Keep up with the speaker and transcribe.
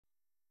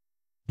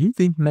Do you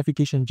think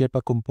navigation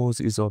Jetpack Compose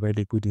is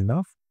already good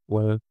enough?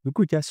 Well, you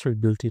could just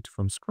rebuild it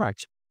from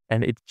scratch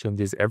and it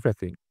changes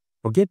everything.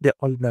 Forget the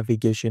old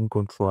navigation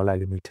controller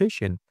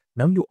limitation.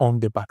 Now you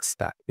own the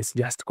backstack. It's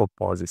just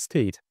compose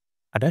state.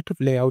 Adaptive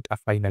layout are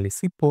finally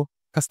simple,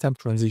 custom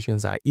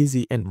transitions are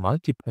easy, and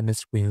multi-pane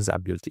screens are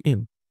built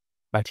in.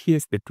 But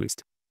here's the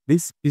twist.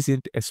 This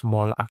isn't a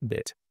small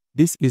update.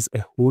 This is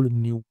a whole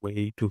new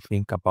way to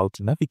think about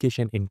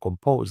navigation in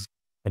Compose.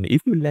 And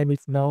if you learn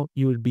it now,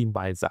 you will be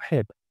miles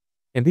ahead.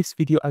 In this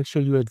video, I'll show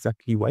you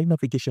exactly why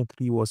Navigation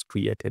 3 was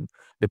created,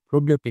 the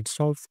problem it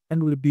solves,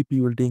 and we'll be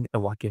building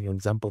a working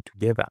example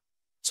together.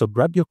 So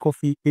grab your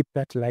coffee, hit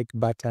that like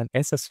button,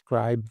 and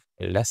subscribe,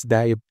 and let's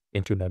dive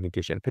into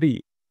Navigation 3.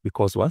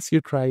 Because once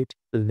you try it,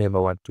 you'll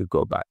never want to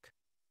go back.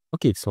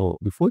 Okay, so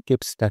before we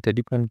get started,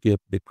 you can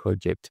get the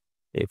project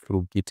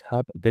through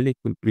GitHub. The link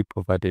will be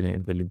provided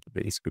in the link in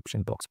the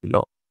description box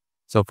below.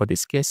 So for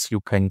this case, you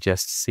can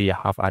just see I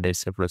have added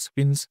several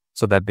screens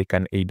so that they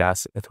can aid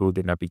us through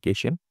the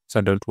navigation. So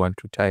I don't want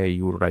to tire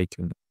you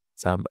writing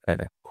some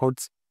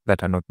codes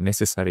that are not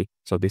necessary.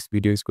 So this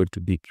video is going to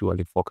be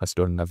purely focused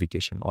on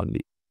navigation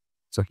only.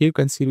 So here you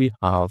can see we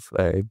have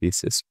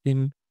this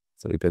screen.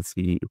 So you can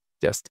see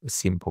just a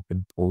simple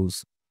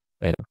compose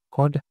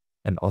code.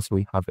 And also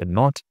we have a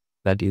note.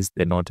 That is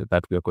the note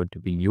that we are going to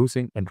be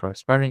using and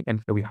transferring.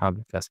 And here we have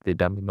just the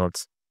dummy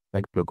notes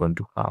that we're going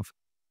to have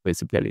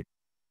basically.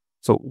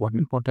 So one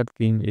important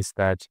thing is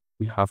that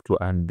we have to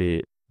add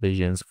the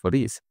versions for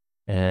this,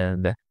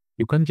 and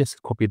you can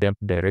just copy them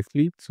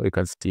directly. So you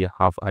can see I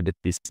have added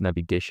this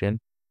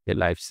navigation, the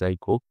life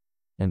cycle,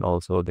 and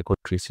also the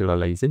country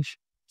serialization.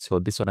 So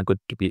this one is going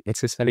to be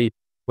necessary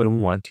when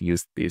we want to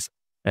use this.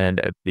 And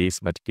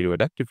this material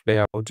adaptive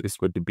layout is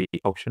going to be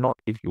optional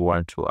if you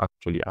want to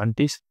actually add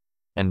this.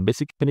 And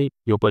basically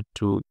you're going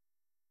to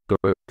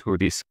go through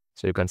this.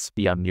 So you can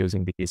see I'm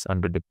using this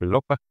under the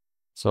developer.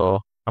 So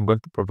I'm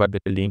going to provide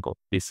the link of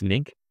this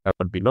link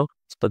below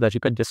so that you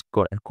can just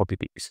go and copy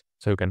this.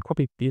 So you can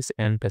copy this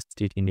and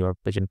paste it in your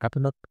version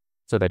catalog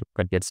so that you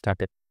can get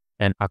started.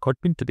 And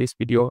according to this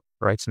video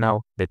right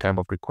now, the time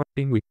of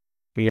recording,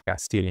 we are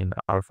still in the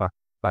alpha,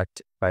 but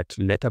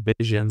later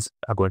versions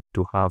are going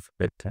to have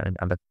better and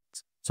other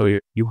things. So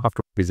you have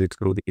to visit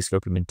through this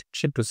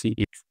documentation to see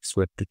if it's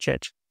worth to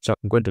change. So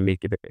I'm going to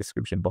link in the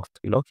description box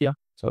below here.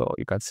 So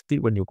you can see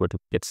when you go to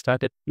get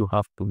started, you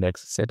have to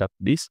next set up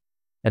this.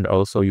 And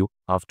also you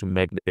have to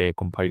make the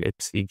compile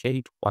CK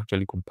to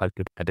actually compile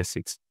to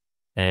 36.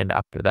 And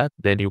after that,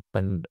 then you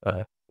can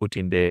put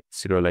in the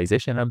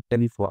serialization. I'm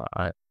telling you for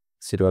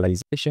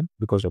serialization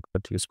because you're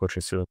going to use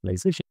country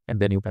serialization, and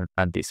then you can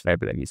add these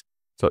libraries.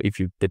 So if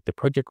you did the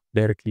project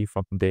directly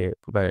from the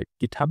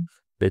GitHub,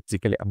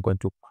 basically I'm going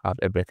to have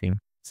everything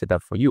set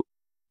up for you.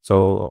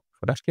 So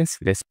for that case,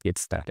 let's get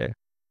started.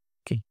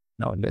 Okay,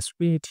 now let's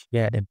create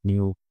here a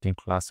new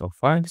class of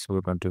file. So we're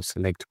going to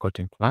select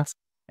content class.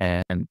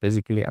 And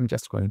basically, I'm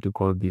just going to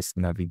call this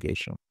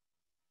navigation.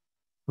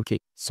 Okay,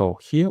 so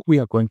here we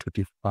are going to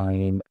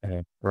define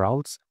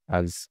routes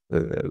as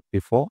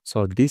before.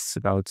 So these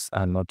routes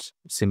are not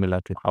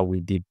similar to how we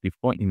did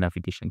before in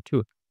navigation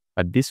 2,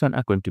 but this one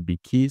are going to be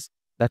keys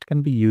that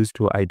can be used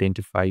to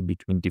identify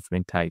between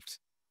different types.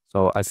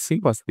 So as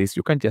simple as this,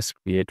 you can just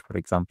create, for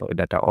example, a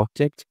data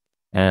object.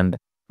 And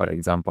for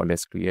example,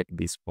 let's create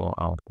this for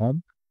our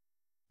home.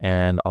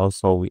 And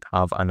also we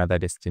have another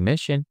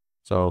destination.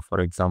 So for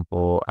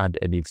example, add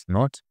edit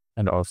note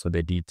and also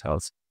the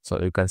details.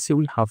 So you can see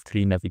we have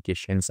three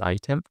navigations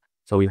item.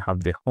 So we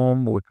have the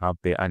home, we have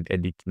the add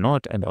edit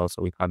note, and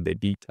also we have the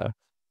detail.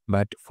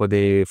 But for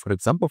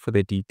example, for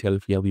the detail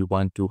here, we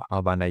want to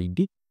have an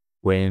ID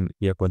when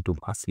we are going to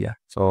pass here.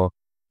 So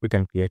we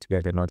can create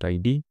here the note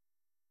ID.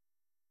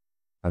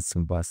 As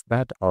simple as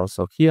that.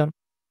 Also here,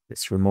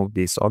 let's remove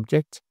this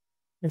object.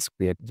 Let's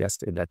create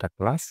just a data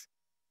class.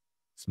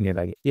 So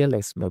here,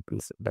 let's make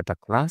this data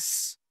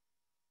class.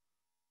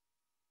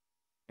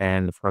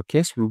 And for a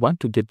case, we want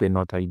to get the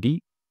note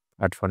ID,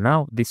 but for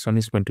now, this one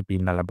is going to be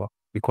nullable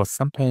because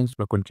sometimes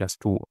we're going just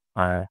to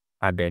add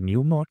a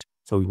new note.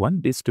 So we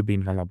want this to be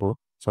nullable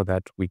so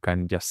that we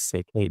can just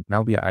say, hey,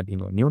 now we are adding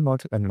a new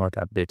note and not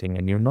updating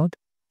a new note.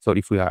 So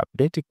if we are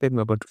updating, then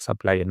we're going to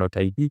supply a note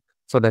ID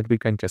so that we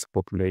can just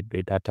populate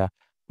the data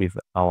with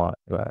our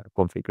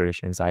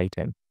configurations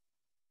item.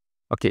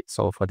 Okay,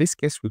 so for this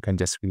case, we can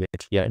just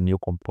create here a new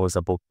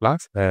composable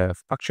class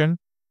function.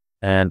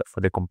 And for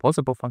the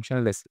composable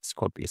function, let's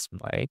copy this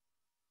by.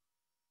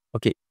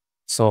 Okay,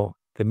 so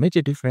the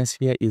major difference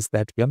here is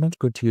that we are not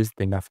going to use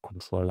the nav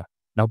controller.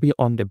 Now we are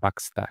on the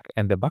backstack,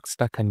 and the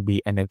backstack can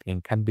be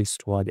anything, can be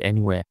stored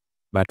anywhere.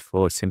 But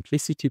for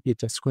simplicity, we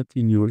just going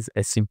to use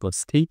a simple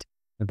state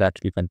that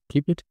we can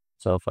keep it.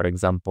 So for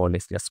example,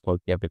 let's just call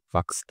here the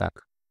backstack.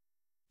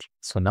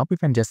 So now we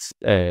can just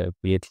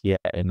create here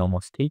a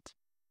normal state.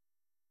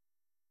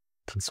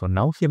 So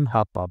now here we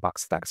have our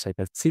backstack. So you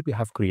can see we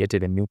have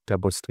created a new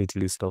table state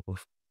list of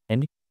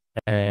any,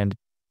 and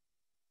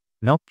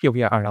now here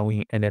we are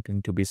allowing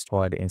anything to be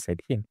stored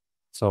inside here.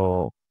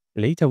 So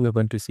later we're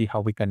going to see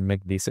how we can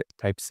make this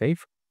type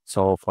safe.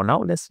 So for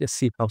now, let's just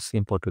see how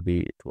simple to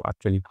be to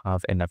actually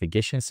have a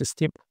navigation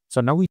system.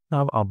 So now we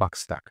have our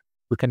backstack.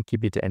 We can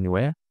keep it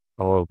anywhere,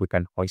 or we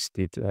can hoist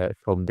it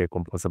from the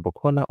composable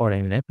corner or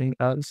anything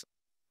else.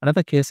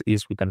 Another case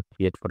is we can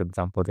create, for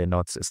example, the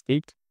nodes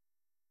state.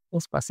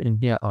 Let's pass in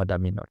here our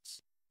dummy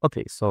nodes.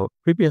 Okay, so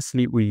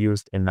previously we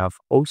used enough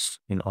os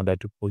in order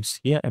to post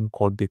here and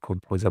call the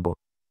composable.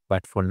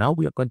 But for now,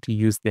 we are going to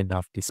use the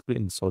nav display.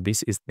 So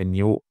this is the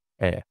new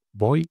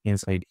boy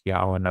inside here,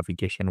 our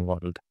navigation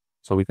world.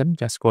 So we can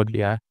just call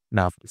here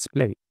nav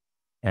display.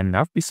 And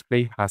nav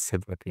display has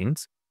several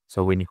things.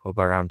 So when you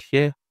hover around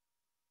here,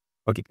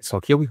 okay, so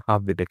here we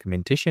have the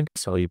documentation.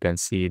 So you can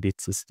see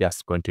this is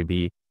just going to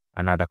be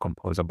another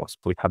composable. So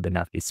we have the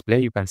nav display.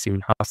 You can see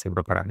we have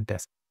several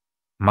parameters.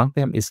 Among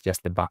them is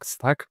just the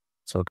backstack.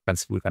 So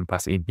we can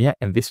pass in here.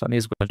 And this one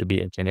is going to be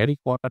a generic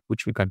format,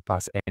 which we can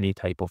pass any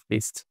type of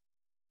list.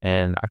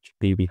 And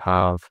actually we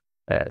have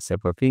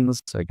several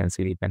things. So you can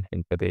see we can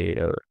enter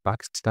the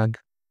backstack.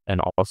 And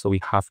also we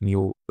have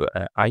new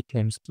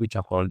items, which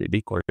are called the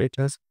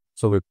decorators.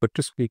 So we're going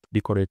to speak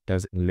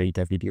decorators in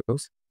later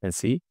videos and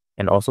see.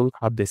 And also we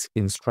have the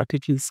skin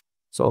strategies.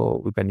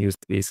 So we can use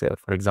this,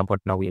 for example,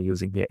 now we are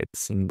using a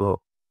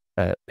single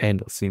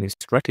pen scene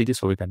strategy.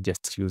 So we can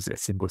just use a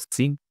single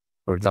scene.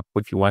 For example,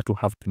 if you want to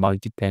have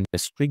multi-pen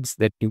strings,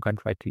 that you can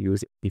try to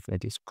use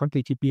different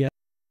strategy here.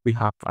 We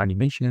have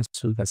animations,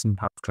 so we can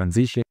have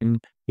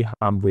transition, we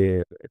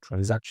have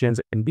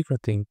transactions and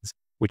different things,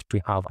 which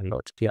we have a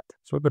lot here.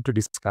 So we're going to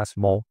discuss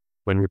more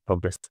when we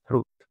progress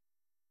through.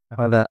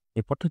 Another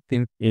important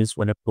thing is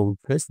when we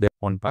press the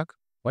on back,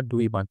 what do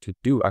we want to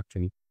do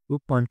actually? We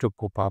want to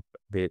pop up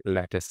the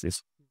latest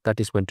list that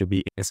is going to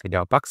be inside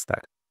our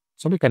backstack.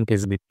 So we can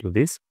easily do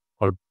this,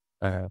 called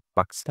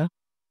backstack,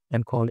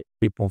 and call it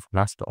remove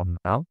last on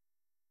now.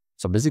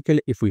 So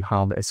basically, if we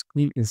have a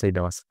screen inside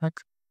our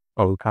stack,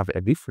 or we have a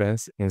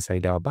difference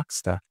inside our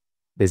backstack,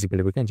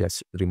 basically we can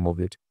just remove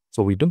it.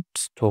 So we don't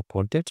store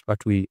content,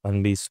 but we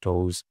only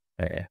stores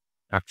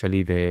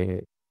actually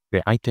the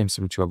items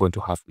which we are going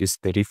to have is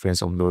the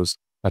reference of those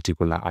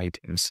particular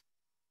items.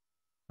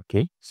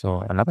 Okay,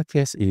 so another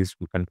case is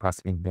we can pass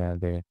in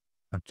there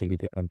actually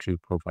the entry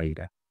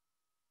provider.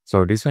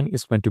 So this one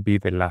is going to be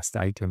the last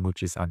item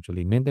which is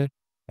actually needed.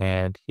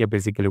 And here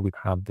basically we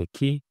have the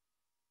key.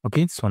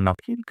 Okay, so now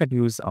here we can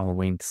use our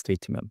when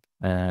statement.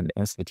 And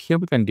instead here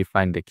we can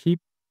define the key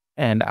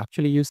and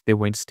actually use the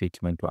when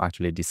statement to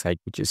actually decide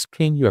which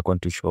screen you are going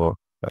to show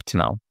right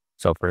now.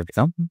 So for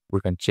example, we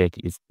can check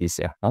is this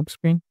a home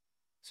screen.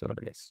 So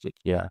let's check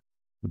here.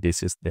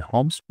 This is the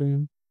home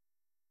screen.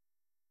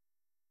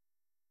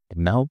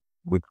 And now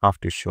we have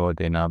to show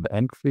the nav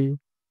entry.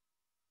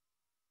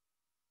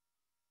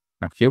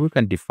 Now here we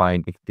can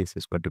define if this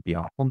is going to be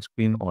our home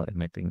screen or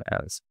anything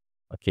else.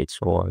 Okay,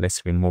 so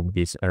let's remove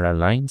these error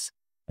lines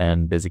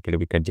and basically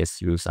we can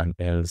just use an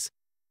else.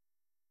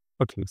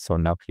 Okay, so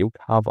now here we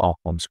have our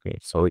home screen.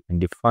 So we can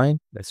define,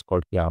 let's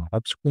call here our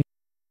hub screen.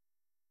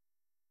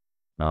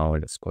 Now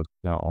let's call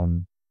here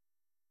on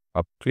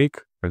up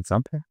click, for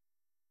example.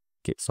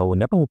 Okay, so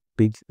whenever we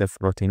click the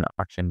floating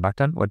action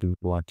button, what do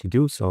we want to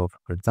do? So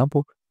for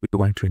example, we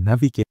want to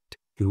navigate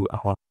to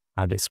our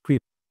other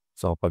script.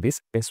 So for this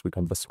case, we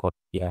can just call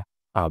here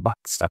our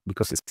backstack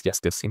because it's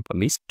just a simple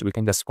list. We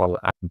can just call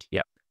add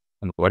here.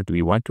 And what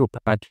we want to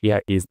add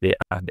here is the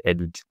add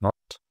edit not.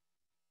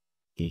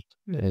 Okay,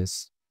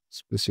 let's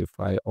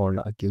specify all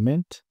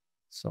argument.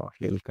 So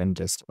here we can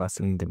just pass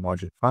in the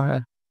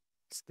modifier.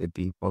 It's the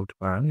default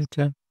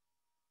parameter.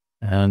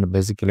 And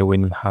basically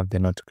when we have the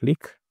not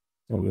click,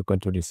 so we're going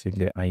to receive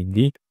the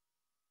ID.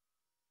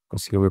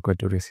 Because here we're going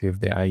to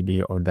receive the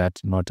ID or that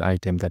not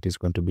item that is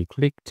going to be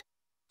clicked.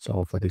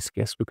 So for this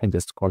case, we can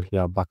just call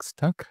here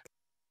backstack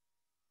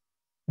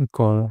and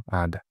call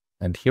add.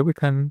 And here we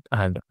can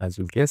add, as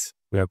you guess,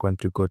 we are going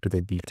to go to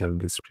the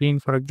detailed screen,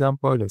 for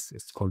example. Let's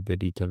just call the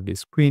detailed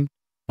screen.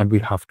 And we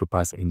have to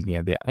pass in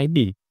here the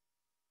ID.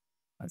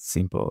 That's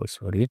simple.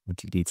 Sorry, the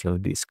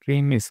detailed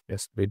screen is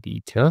just the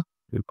detail.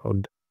 We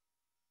called,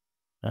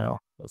 now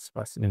let's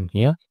pass in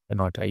here the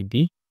not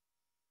ID.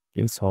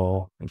 Okay,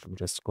 so we can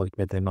just call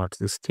it the not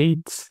the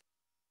states.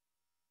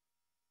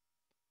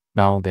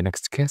 Now the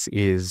next case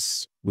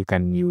is we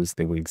can use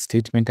the when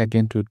statement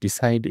again to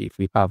decide if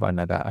we have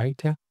another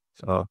item.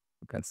 So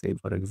we can say,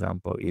 for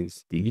example,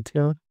 is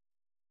detail.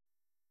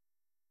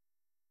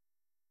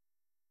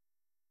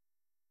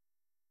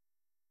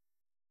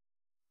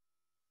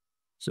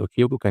 So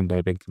here we can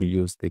directly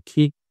use the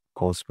key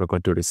because we're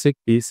going to receive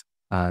this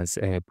as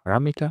a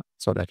parameter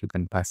so that you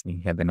can pass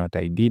in here the not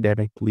ID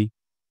directly.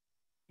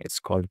 It's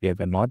called here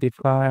the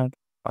modifier,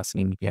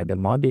 passing here the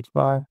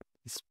modifier,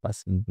 it's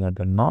passing here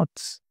the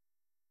nots.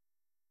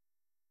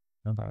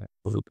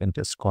 We can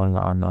just call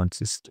our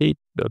nots state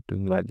dot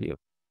value.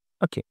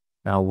 Okay,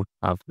 now we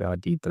have the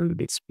detail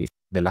display.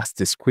 The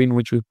last screen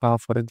which we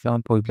have, for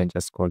example, we can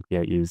just call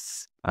here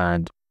is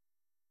and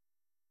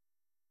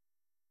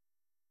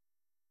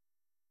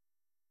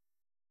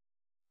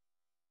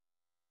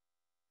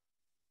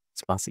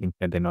it's passing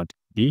here the not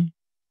D.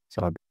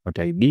 So not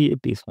ID,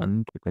 this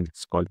one we can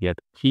just call here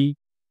key,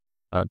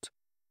 but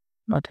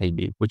not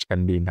ID, which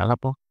can be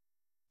nullable.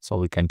 So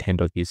we can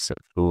handle this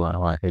through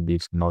our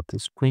edit not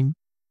screen.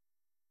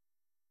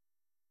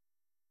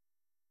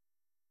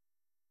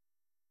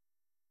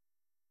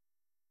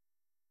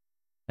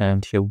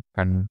 And here we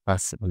can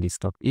pass a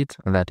list of it,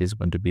 and that is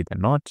going to be the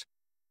not.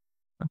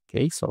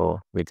 Okay, so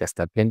we just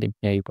appending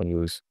here, you can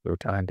use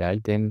return the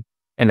item,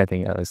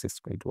 anything else is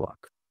going to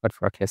work. But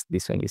for our case,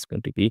 this one is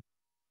going to be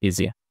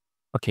easier.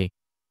 Okay,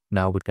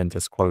 now we can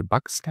just call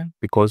back stack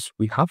because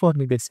we have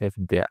already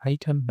saved the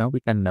item. Now we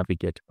can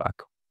navigate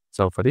back.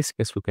 So for this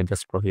case, we can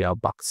just call here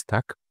back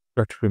stack,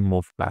 but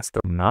remove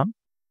plaster now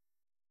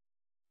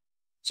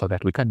so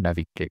that we can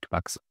navigate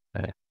back.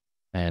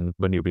 And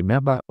when you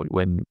remember,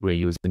 when we're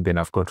using the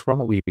nav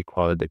control, we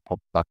call the pop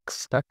back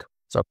stack.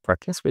 So for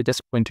case, we're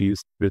just going to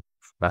use the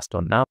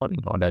plaster now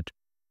in order to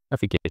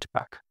navigate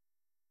back.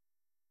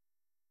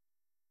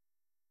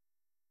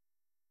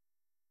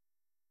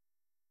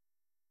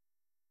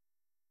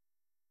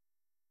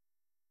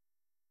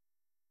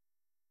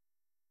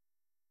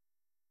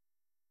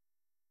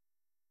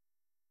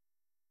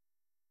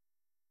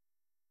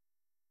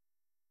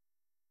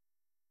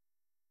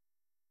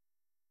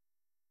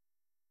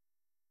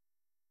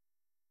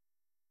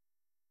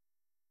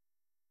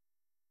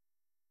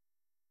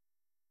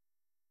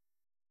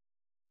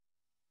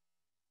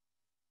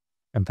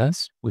 And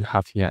thus, we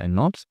have here a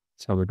note.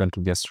 So we're going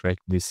to just write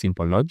this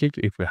simple logic.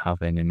 If we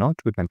have any note,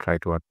 we can try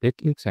to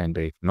update it. And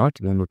if not,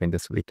 then we can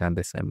just return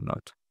the same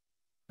note.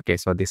 Okay,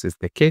 so this is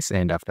the case.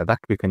 And after that,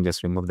 we can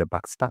just remove the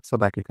back stack so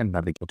that we can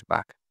navigate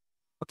back.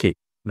 Okay,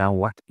 now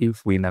what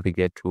if we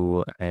navigate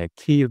to a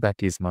key that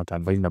is not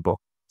available?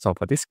 So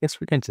for this case,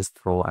 we can just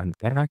throw an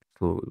error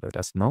to let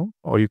us know,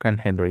 or you can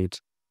handle it.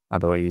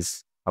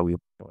 Otherwise, how we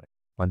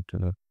want to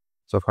know.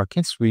 So for our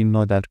case, we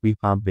know that we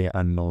have the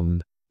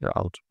unknown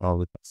route, or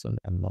with an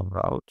unknown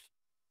route,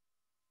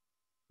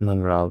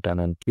 non-route, and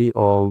then we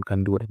all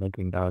can do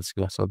anything else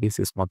here. So this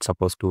is not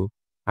supposed to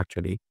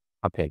actually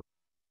happen.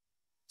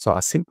 So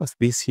as simple as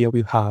this, here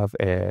we have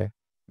a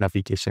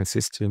navigation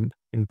system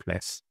in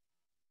place.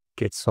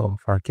 Okay, so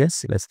for our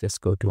case, let's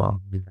just go to our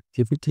main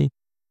activity.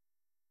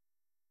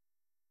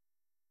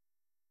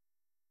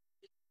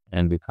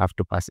 And we have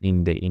to pass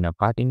in the inner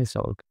padding.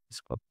 So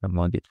let's go to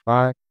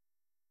modify.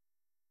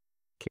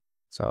 Okay,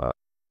 so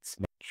let's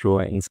make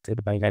sure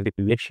instead by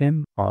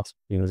manipulation, all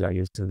things are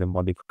used to the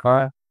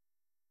modifier.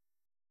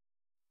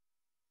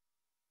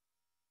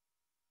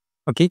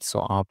 Okay,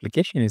 so our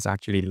application is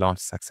actually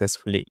launched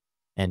successfully.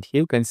 And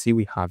here you can see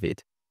we have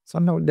it. So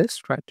now let's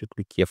try to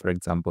click here, for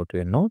example, to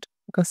a node.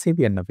 You can see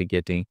we are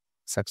navigating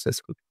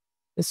successfully.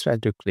 Let's try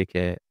to click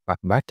a back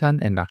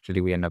button, and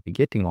actually we are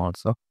navigating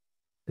also.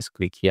 Let's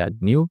click here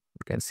new.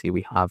 You can see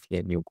we have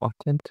here new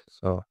content.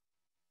 So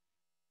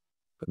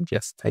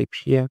just type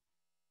here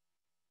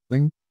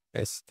link.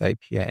 Let's type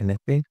here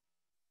anything.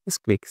 Let's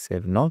click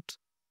save note.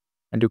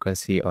 And you can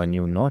see our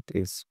new note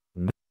is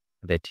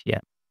that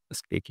here.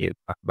 Let's click here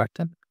back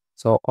button.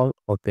 So all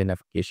of the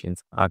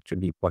navigations are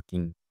actually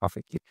working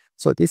perfectly.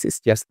 So this is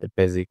just the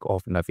basic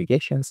of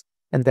navigations.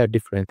 And there are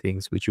different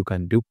things which you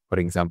can do. For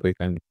example, you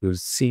can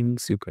use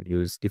scenes, you can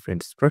use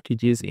different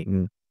strategies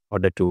in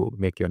order to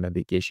make your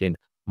navigation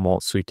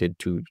more suited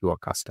to your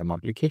custom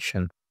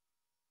application.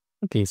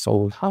 Okay, so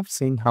we have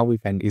seen how we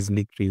can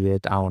easily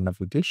create our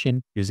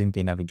navigation using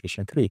the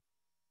navigation tree.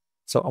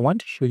 So I want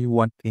to show you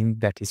one thing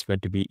that is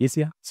going to be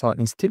easier. So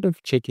instead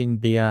of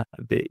checking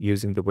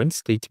using the when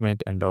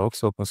statement and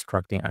also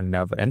constructing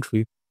another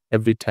entry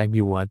every time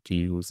you want to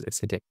use a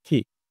certain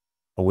key.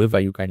 However,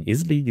 you can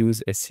easily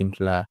use a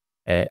simpler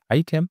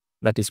item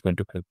that is going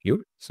to help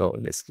you. So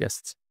let's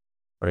just,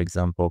 for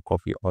example,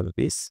 copy all of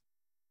this.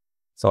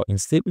 So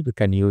instead, we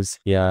can use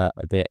here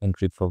the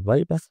entry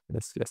provider.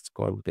 Let's just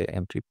call the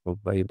entry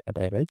provider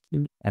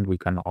directly, and we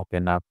can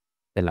open up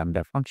the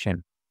Lambda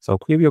function. So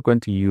here we are going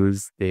to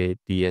use the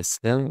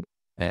DSL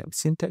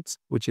syntax,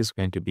 which is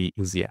going to be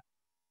easier.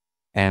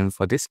 And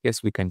for this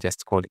case, we can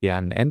just call here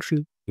an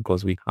entry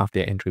because we have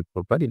the entry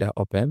provider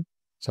open.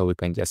 So we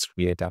can just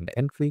create an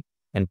entry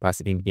and pass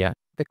in here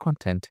the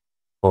content.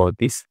 For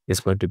this is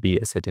going to be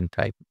a certain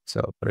type.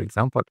 So for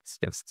example, let's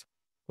just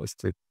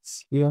post it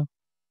here.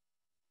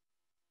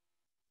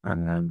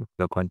 And then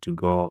we're going to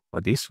go for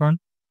this one.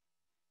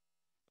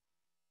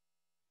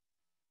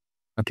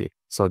 Okay,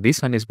 so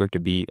this one is going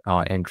to be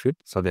our entry.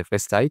 So the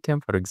first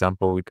item, for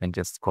example, we can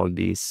just call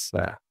this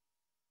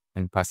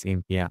and pass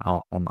in here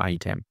our home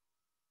item.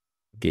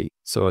 Okay,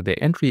 so the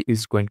entry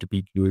is going to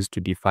be used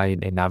to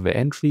define another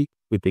entry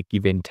with the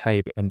given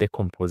type and the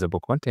composable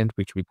content,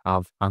 which we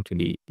have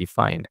actually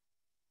defined.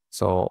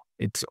 So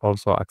it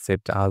also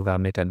accepts other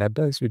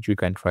metadata, which you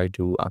can try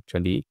to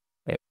actually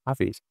have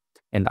it.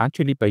 And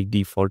actually by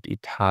default,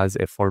 it has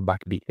a fallback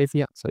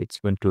behavior. So it's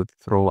going to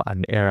throw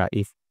an error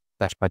if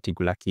that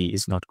particular key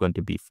is not going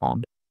to be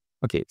found.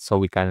 Okay, so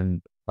we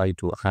can try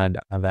to add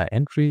other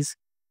entries.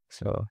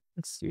 So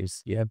let's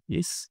use here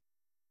this.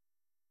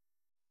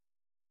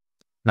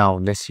 Now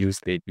let's use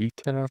the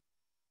detail.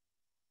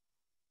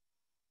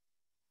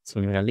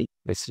 Similarly,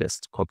 let's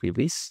just copy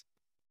this.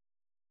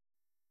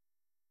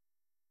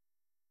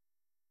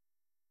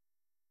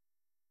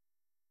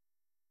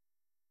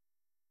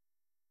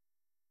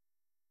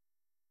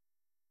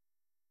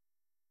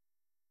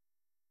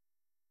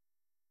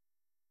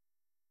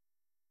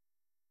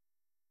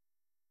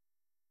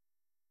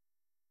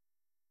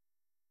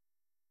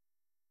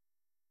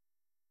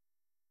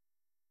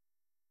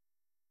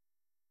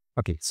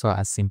 Okay, so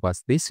as simple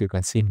as this, you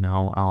can see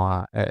now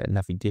our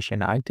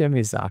navigation item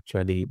is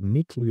actually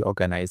neatly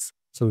organized.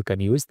 So we can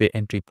use the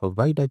entry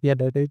provider here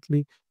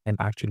directly and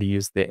actually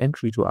use the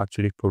entry to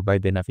actually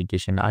provide the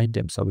navigation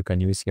item. So we can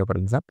use here, for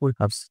example, we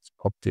have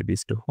copied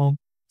this to home.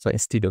 So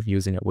instead of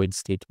using a wait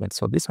statement,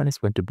 so this one is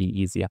going to be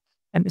easier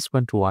and it's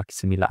going to work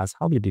similar as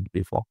how we did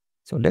before.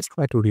 So let's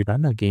try to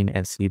rerun again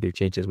and see the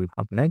changes we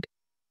have made.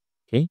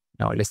 Okay,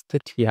 now let's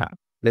sit here.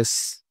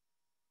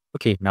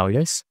 Okay, now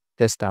let's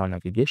test our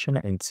navigation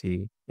and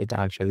see it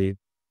actually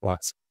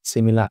was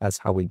similar as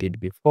how we did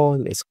before.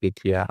 Let's click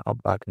here our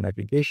back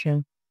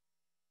navigation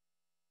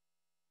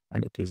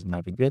and it is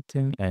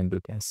navigating and you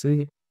can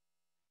see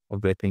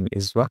everything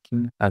is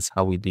working as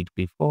how we did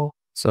before.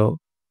 So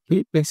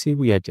let's see,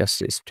 we are just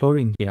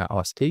restoring here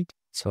our state.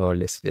 So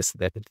let's just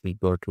definitely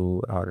go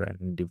to our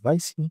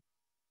device here.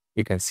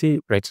 You can see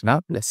right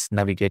now, let's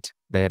navigate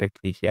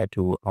directly here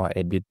to our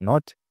edit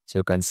node. So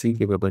you can see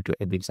we're able to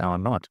edit our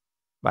node.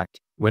 But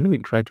when we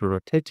try to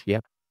rotate here,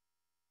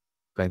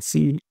 you can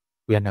see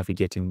we are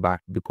navigating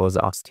back because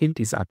our state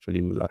is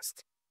actually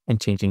lost. And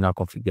changing our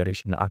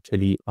configuration,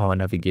 actually our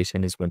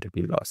navigation is going to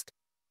be lost.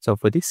 So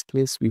for this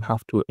case, we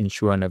have to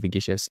ensure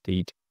navigation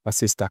state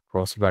persists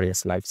across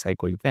various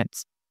lifecycle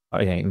events,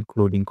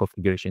 including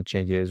configuration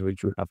changes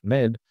which we have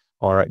made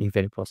or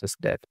event process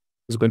death.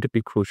 It's going to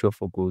be crucial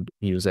for good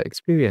user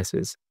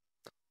experiences.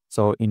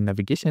 So in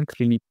navigation,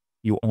 clearly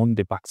you own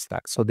the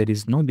backstack. So there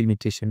is no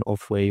limitation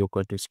of where you're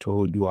going to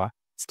store your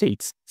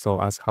states. So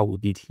as how we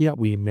did here,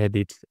 we made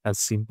it as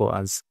simple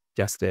as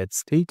just a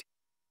state,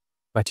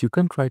 but you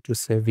can try to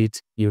save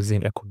it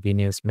using a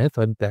convenience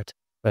method that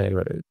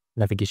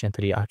Navigation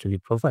 3 actually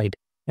provide,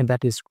 and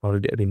that is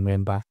called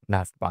remember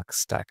nav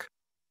backstack.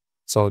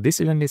 So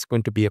this event is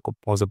going to be a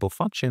composable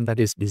function that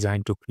is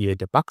designed to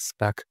create a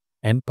backstack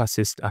and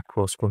persist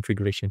across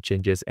configuration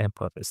changes and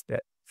purpose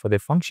that. For the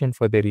function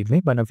for the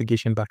remember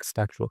navigation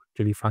backstack to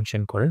actually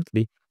function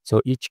correctly, so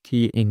each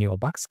key in your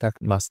backstack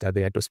must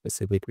adhere to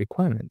specific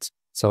requirements.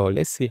 So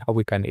let's see how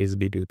we can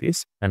easily do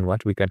this. And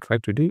what we can try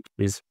to do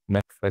is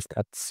make first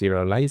that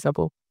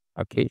serializable.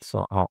 Okay,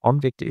 so our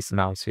object is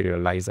now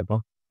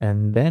serializable.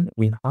 And then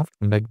we have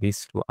to make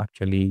this to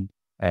actually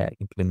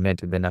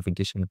implement the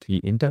navigation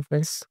key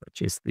interface,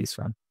 which is this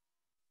one.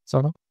 So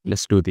now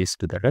let's do this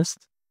to the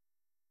rest.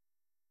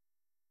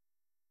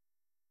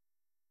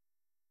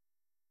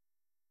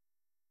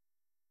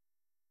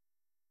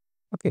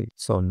 Okay,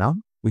 so now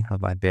we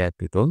have adhered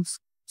to those.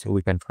 So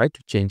we can try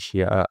to change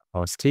here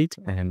our state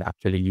and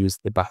actually use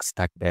the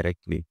backstack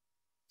directly.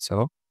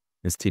 So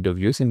instead of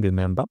using the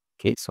member,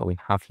 okay, so we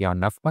have here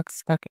nav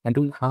backstack and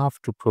we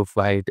have to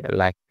provide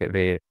like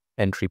the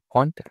entry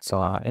point. So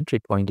our entry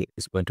point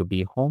is going to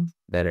be home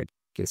directly.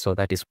 Okay, so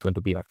that is going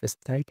to be our first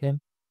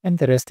item and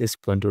the rest is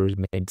going to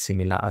remain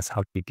similar as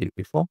how we did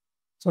before.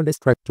 So let's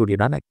try to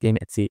rerun again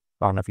and see if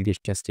our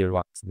navigation still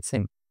works the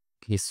same.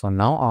 Okay, so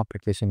now our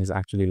application is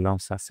actually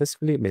launched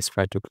successfully. Let's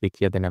try to click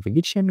here the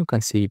navigation. You can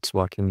see it's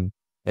working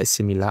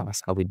similar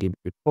as how we did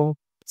before.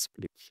 Let's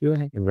click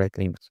here,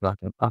 everything is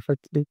working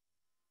perfectly.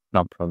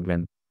 No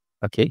problem.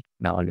 Okay,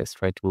 now let's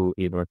try to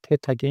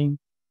rotate again.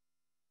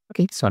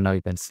 Okay, so now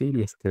you can see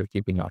we're still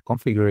keeping our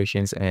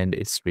configurations and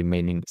it's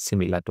remaining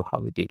similar to how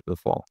we did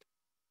before.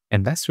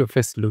 And that's your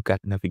first look at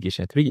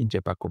Navigation 3 in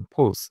Jetpack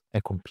Compose, a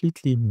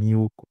completely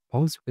new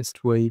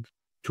compose-based way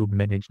to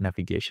manage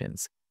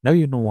navigations. Now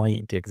you know why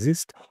it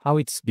exists, how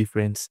it's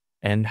different,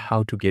 and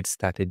how to get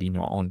started in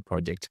your own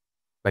project.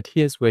 But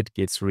here's where it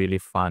gets really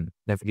fun.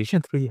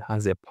 Navigation 3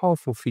 has a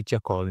powerful feature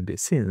called the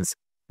scenes.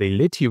 They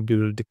let you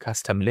build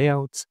custom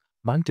layouts,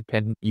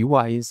 multiple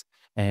UIs,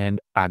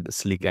 and add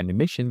sleek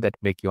animation that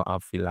make your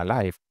app feel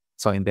alive.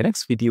 So in the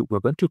next video,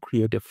 we're going to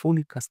create a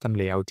fully custom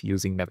layout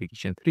using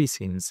Navigation 3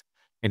 scenes.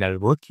 And I'll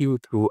walk you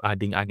through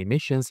adding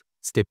animations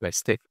step by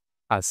step.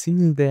 I'll see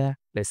you there.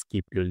 Let's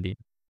keep building.